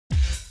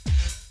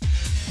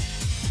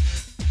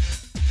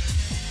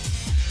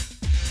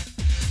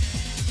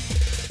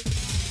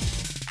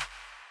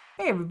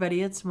Hey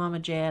everybody, it's Mama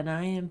J and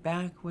I am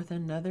back with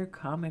another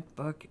comic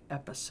book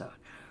episode.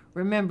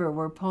 Remember,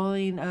 we're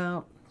pulling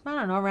out, I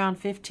don't know, around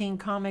 15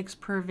 comics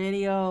per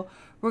video.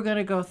 We're going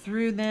to go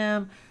through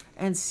them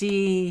and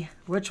see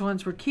which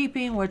ones we're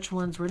keeping, which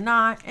ones we're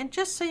not, and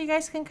just so you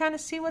guys can kind of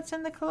see what's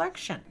in the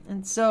collection.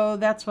 And so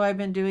that's why I've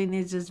been doing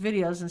these as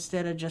videos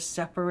instead of just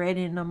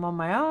separating them on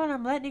my own.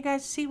 I'm letting you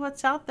guys see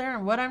what's out there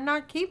and what I'm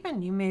not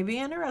keeping you may be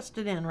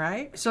interested in,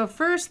 right? So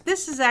first,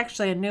 this is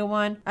actually a new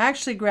one. I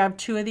actually grabbed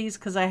two of these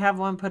because I have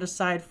one put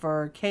aside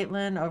for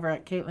Caitlin over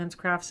at Caitlin's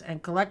Crafts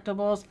and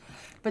Collectibles.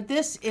 But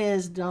this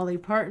is Dolly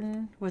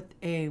Parton with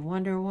a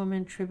Wonder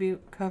Woman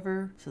tribute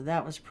cover. So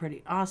that was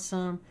pretty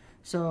awesome.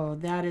 So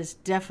that is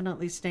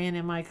definitely staying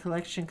in my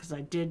collection because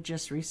I did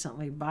just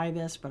recently buy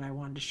this, but I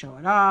wanted to show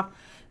it off.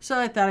 So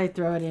I thought I'd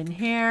throw it in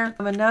here.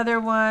 Another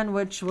one,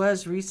 which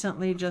was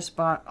recently just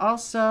bought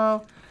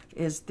also,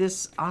 is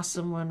this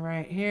awesome one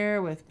right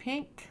here with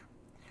pink.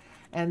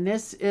 And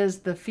this is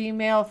the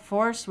Female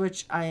Force,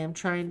 which I am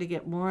trying to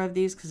get more of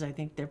these because I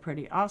think they're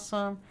pretty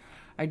awesome.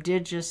 I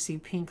did just see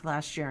Pink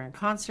last year in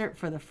concert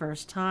for the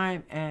first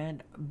time,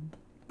 and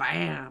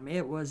bam,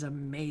 it was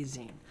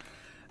amazing.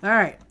 All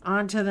right,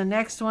 on to the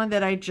next one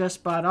that I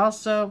just bought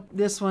also.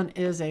 This one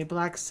is a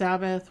Black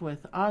Sabbath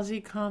with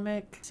Ozzy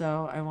comic.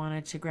 So I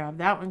wanted to grab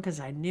that one because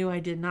I knew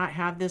I did not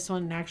have this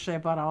one. And actually, I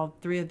bought all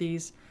three of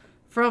these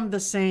from the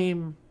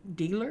same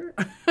dealer,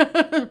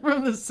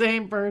 from the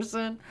same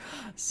person.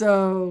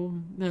 So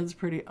that's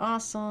pretty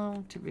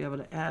awesome to be able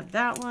to add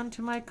that one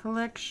to my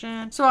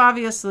collection. So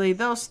obviously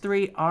those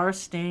three are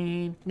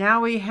staying.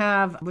 Now we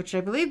have, which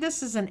I believe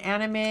this is an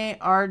anime,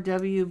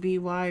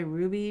 RWBY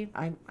Ruby.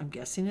 I'm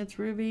guessing it's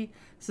Ruby.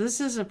 So this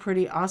is a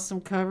pretty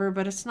awesome cover,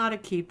 but it's not a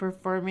keeper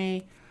for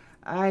me.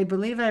 I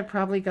believe I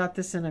probably got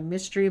this in a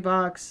mystery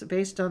box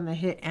based on the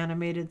hit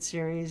animated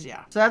series.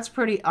 Yeah. So that's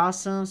pretty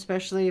awesome,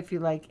 especially if you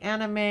like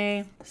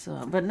anime.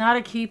 So, but not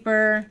a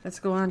keeper. Let's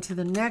go on to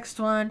the next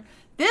one.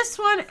 This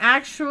one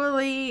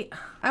actually,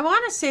 I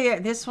want to say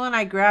this one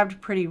I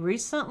grabbed pretty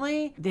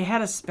recently. They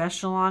had a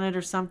special on it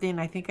or something.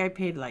 I think I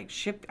paid like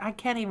ship. I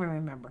can't even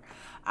remember.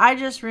 I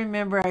just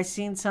remember I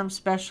seen some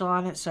special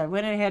on it. So I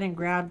went ahead and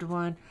grabbed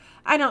one.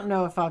 I don't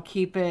know if I'll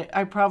keep it.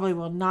 I probably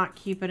will not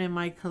keep it in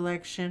my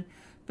collection.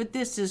 But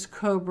this is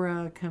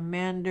Cobra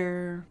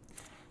Commander.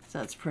 So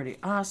that's pretty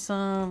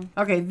awesome.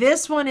 Okay,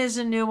 this one is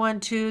a new one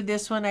too.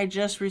 This one I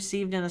just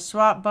received in a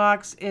swap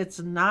box. It's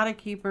not a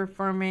keeper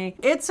for me.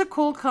 It's a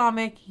cool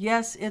comic.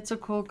 Yes, it's a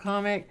cool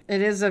comic.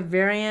 It is a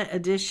variant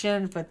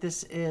edition, but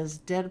this is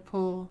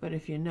Deadpool. But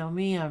if you know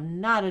me, I'm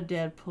not a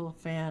Deadpool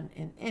fan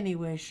in any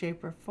way,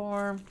 shape, or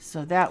form.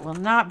 So that will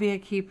not be a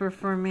keeper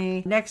for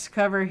me. Next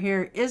cover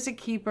here is a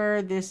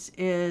keeper. This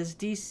is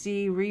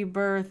DC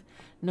Rebirth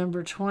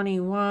number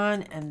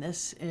 21, and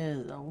this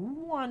is a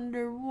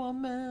Wonder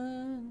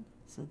Woman.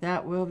 So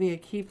that will be a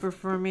keeper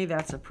for me.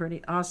 That's a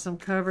pretty awesome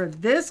cover.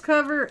 This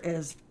cover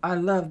is, I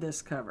love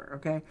this cover,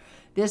 okay?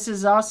 This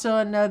is also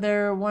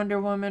another Wonder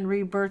Woman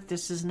Rebirth.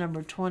 This is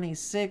number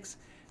 26.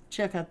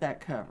 Check out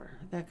that cover.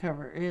 That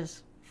cover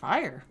is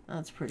fire.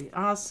 That's pretty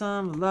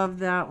awesome. Love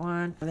that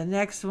one. The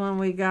next one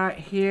we got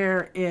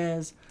here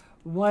is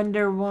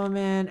Wonder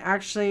Woman.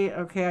 Actually,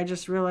 okay, I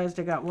just realized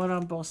I got one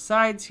on both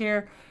sides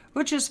here,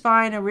 which is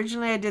fine.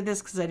 Originally, I did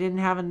this because I didn't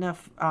have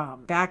enough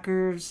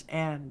backers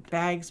and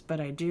bags,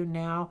 but I do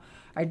now.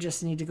 I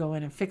just need to go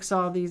in and fix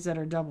all these that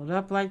are doubled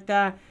up like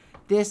that.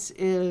 This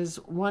is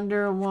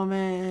Wonder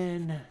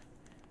Woman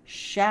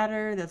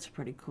Shatter. That's a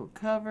pretty cool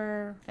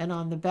cover. And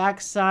on the back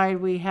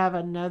side, we have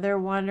another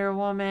Wonder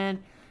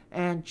Woman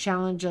and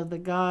Challenge of the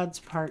Gods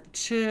Part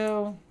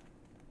 2.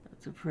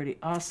 It's a pretty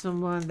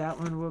awesome one. That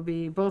one will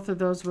be, both of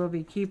those will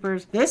be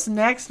keepers. This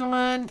next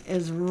one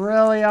is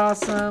really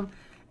awesome.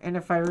 And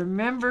if I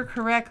remember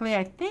correctly,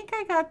 I think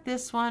I got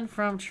this one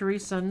from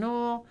Teresa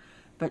Newell.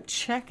 But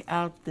check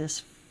out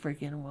this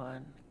friggin'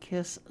 one.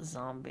 Kiss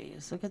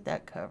Zombies. Look at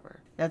that cover.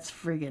 That's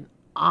friggin'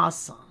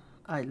 awesome.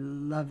 I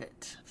love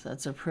it. So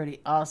that's a pretty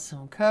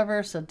awesome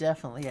cover. So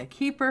definitely a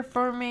keeper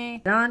for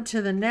me. On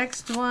to the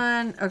next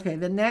one. Okay,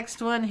 the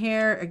next one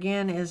here,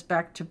 again, is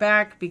back to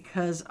back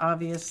because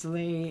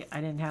obviously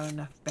I didn't have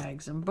enough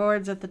bags and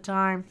boards at the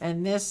time.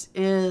 And this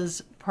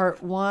is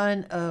part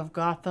 1 of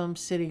Gotham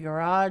City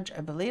Garage.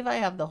 I believe I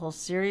have the whole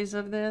series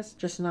of this,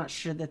 just not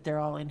sure that they're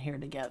all in here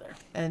together.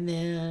 And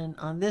then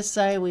on this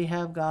side we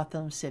have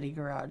Gotham City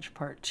Garage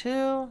part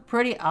 2.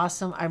 Pretty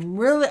awesome. I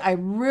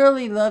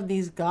really love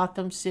these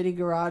Gotham City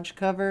Garage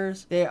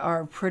covers. They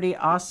are pretty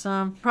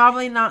awesome.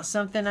 Probably not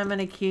something I'm going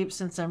to keep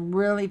since I'm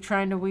really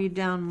trying to weed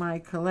down my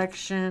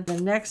collection.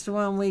 The next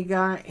one we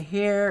got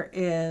here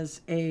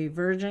is a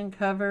Virgin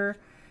cover.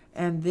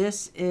 And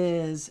this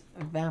is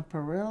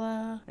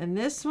Vampirilla. And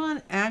this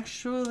one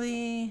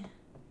actually,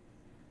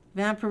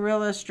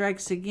 Vampirilla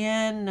Strikes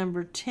Again,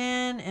 number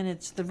 10. And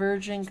it's the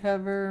Virgin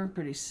cover.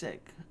 Pretty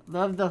sick.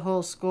 Love the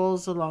whole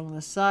skulls along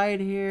the side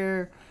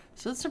here.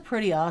 So it's a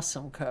pretty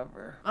awesome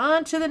cover.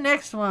 On to the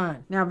next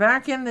one. Now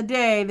back in the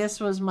day,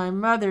 this was my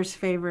mother's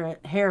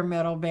favorite hair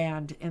metal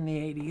band in the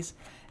 80s.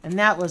 And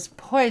that was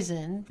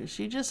Poison, because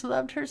she just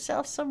loved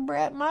herself some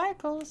Bret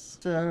Michaels.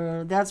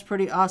 So that's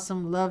pretty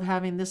awesome. Love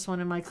having this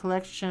one in my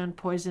collection.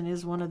 Poison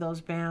is one of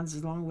those bands,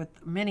 along with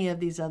many of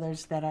these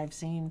others that I've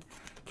seen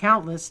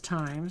countless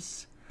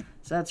times.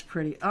 So that's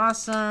pretty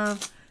awesome.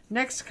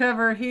 Next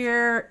cover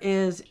here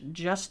is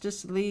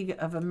Justice League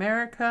of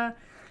America.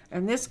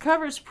 And this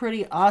cover is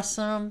pretty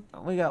awesome.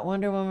 We got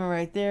Wonder Woman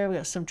right there. We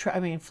got some,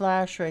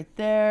 Flash right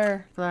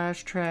there.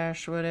 Flash,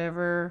 trash,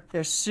 whatever.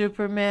 There's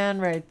Superman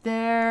right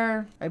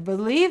there. I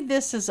believe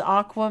this is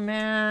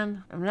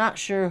Aquaman. I'm not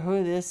sure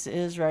who this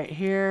is right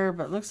here,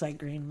 but looks like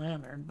Green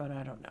Lantern, but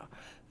I don't know.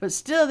 But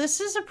still,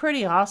 this is a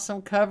pretty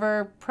awesome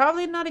cover.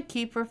 Probably not a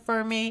keeper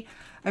for me.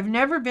 I've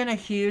never been a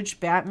huge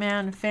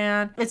Batman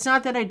fan. It's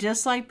not that I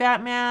dislike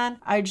Batman.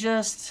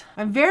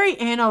 I'm very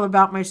anal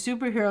about my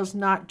superheroes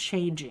not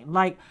changing.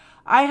 Like,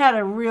 I had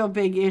a real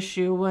big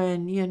issue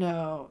when,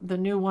 the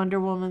new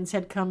Wonder Womans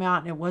had come out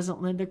and it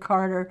wasn't Linda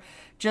Carter.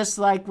 Just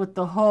like with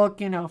the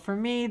Hulk, for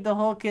me, the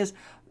Hulk is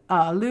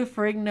Lou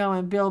Ferrigno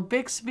and Bill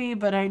Bixby.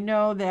 But I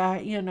know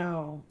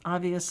that,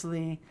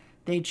 obviously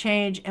they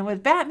change. And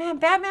with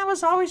Batman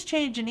was always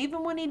changing,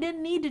 even when he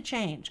didn't need to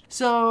change.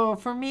 So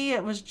for me,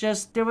 it was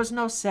just, there was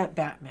no set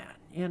Batman,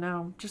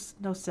 just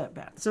no set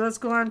Batman. So let's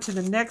go on to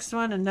the next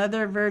one,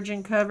 another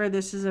Virgin cover.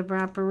 This is a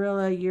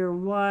Vampirilla Year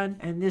 1.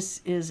 And this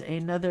is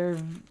another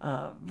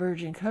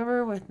Virgin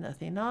cover with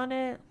nothing on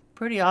it.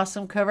 Pretty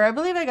awesome cover. I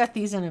believe I got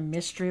these in a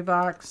mystery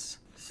box.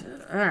 So,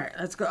 all right,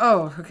 let's go.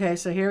 Oh, okay,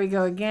 so here we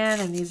go again.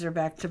 And these are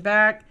back to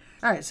back.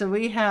 All right, so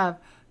we have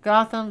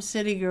Gotham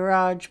City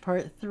Garage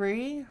Part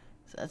 3.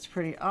 So that's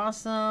pretty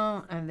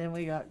awesome. And then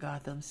we got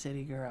Gotham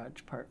City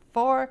Garage Part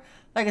 4.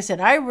 Like I said,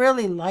 I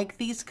really like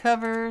these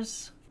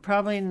covers.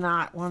 Probably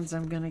not ones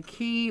I'm going to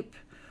keep.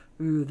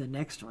 Ooh, the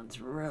next one's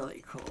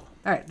really cool.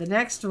 All right, the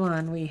next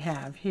one we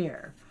have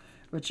here,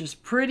 which is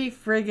pretty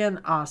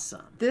friggin'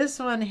 awesome. This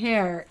one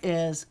here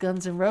is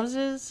Guns N'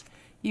 Roses.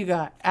 You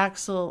got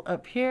Axl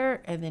up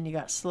here, and then you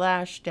got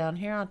Slash down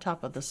here on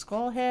top of the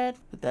skull head.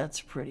 But that's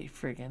pretty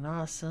friggin'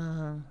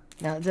 awesome.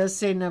 Now, it does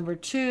say number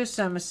 2,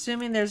 so I'm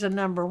assuming there's a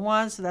number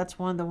 1, so that's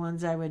one of the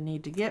ones I would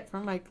need to get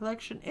from my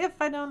collection if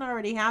I don't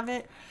already have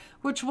it,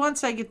 which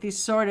once I get these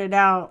sorted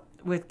out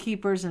with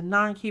keepers and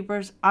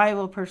non-keepers, I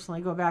will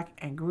personally go back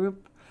and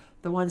group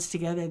the ones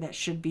together that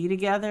should be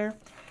together.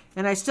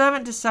 And I still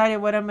haven't decided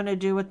what I'm going to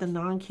do with the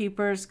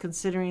non-keepers,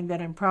 considering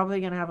that I'm probably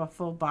going to have a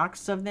full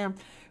box of them.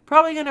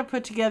 Probably going to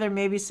put together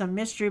maybe some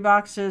mystery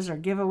boxes or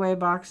giveaway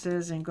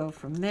boxes and go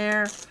from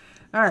there.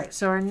 All right,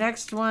 so our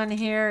next one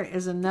here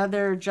is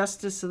another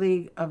Justice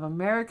League of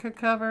America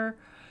cover,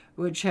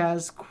 which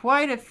has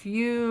quite a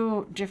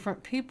few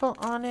different people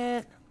on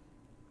it.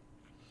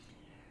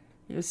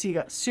 You'll see you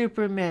got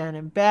Superman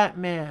and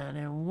Batman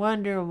and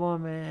Wonder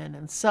Woman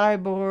and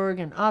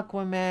Cyborg and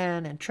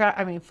Aquaman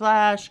and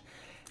Flash.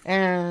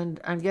 And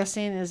I'm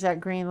guessing, is that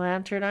Green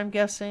Lantern, I'm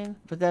guessing?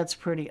 But that's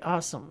pretty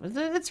awesome.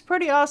 It's a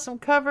pretty awesome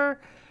cover.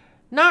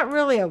 Not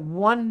really a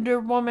Wonder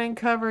Woman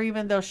cover,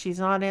 even though she's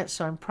on it,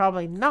 so I'm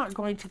probably not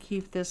going to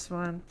keep this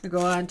one. We'll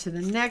go on to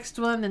the next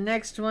one. The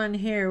next one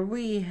here,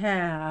 we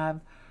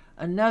have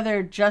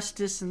another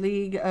Justice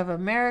League of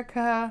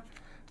America.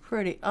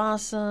 Pretty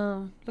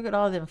awesome. Look at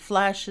all them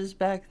flashes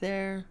back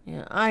there.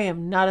 Yeah, I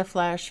am not a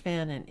Flash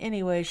fan in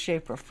any way,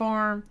 shape, or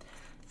form.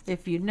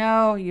 If you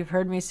know, you've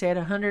heard me say it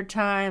 100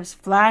 times,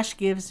 Flash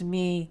gives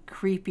me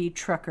creepy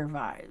trucker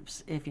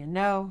vibes. If you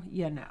know,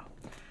 you know.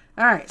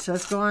 All right, so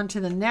let's go on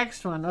to the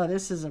next one. Oh,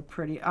 this is a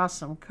pretty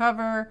awesome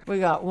cover. We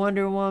got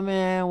Wonder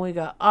Woman, we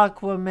got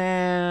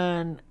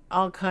Aquaman,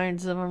 all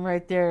kinds of them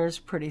right there. It's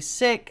pretty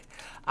sick.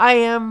 I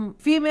am,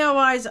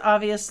 female-wise,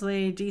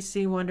 obviously,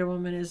 DC Wonder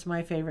Woman is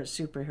my favorite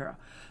superhero.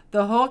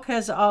 The Hulk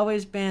has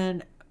always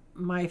been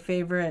my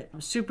favorite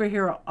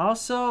superhero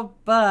also,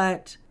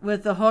 but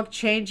with the Hulk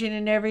changing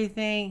and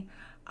everything,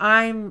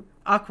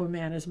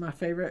 Aquaman is my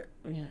favorite,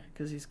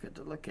 because he's good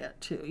to look at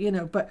too,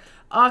 but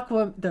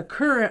the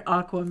current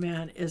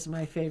Aquaman is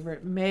my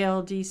favorite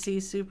male DC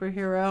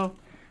superhero,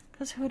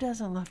 because who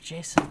doesn't love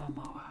Jason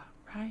Momoa,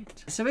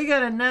 right? So we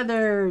got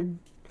another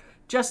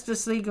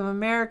Justice League of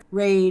America,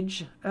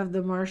 Rage of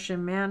the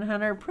Martian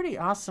Manhunter. Pretty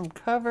awesome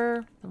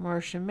cover. The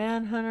Martian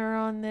Manhunter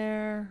on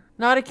there.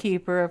 Not a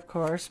keeper, of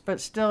course, but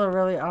still a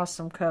really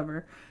awesome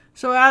cover.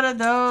 So out of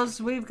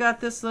those, we've got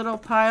this little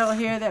pile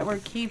here that we're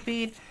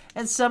keeping.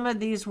 And some of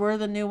these were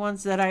the new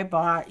ones that I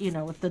bought,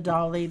 with the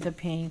Dolly, the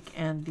pink,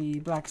 and the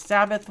Black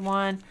Sabbath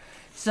one.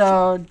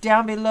 So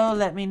down below,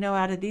 let me know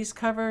out of these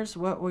covers,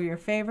 what were your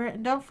favorite.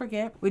 And don't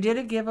forget, we did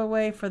a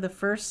giveaway for the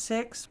first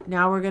 6.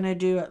 Now we're going to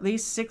do at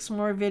least 6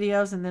 more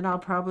videos, and then I'll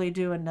probably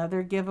do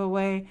another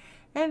giveaway.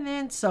 And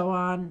then so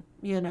on.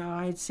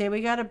 I'd say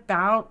we got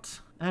about,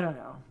 I don't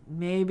know,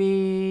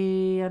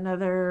 maybe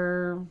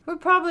we'll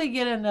probably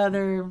get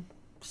another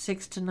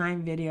 6 to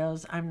 9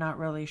 videos. I'm not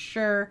really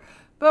sure.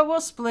 But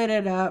we'll split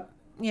it up,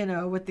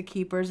 with the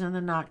keepers and the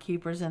not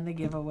keepers and the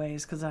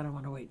giveaways, because I don't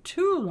want to wait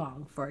too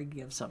long before I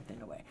give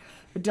something away.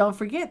 But don't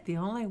forget, the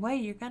only way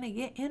you're going to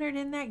get entered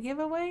in that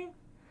giveaway,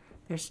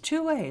 there's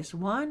 2 ways.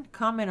 1,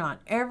 comment on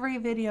every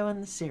video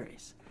in the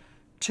series.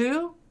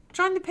 2,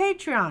 join the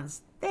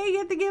Patreons. They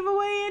get the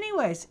giveaway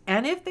anyways.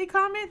 And if they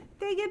comment,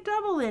 they get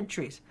double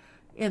entries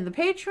in the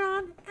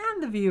Patreon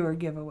and the viewer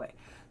giveaway.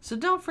 So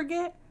don't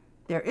forget,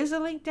 there is a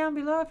link down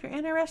below if you're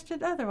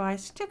interested.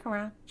 Otherwise, stick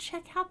around.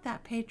 Check out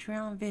that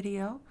Patreon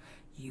video.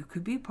 You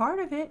could be part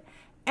of it.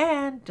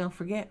 And don't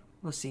forget,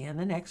 we'll see you in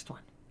the next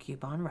one.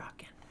 Keep on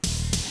rocking.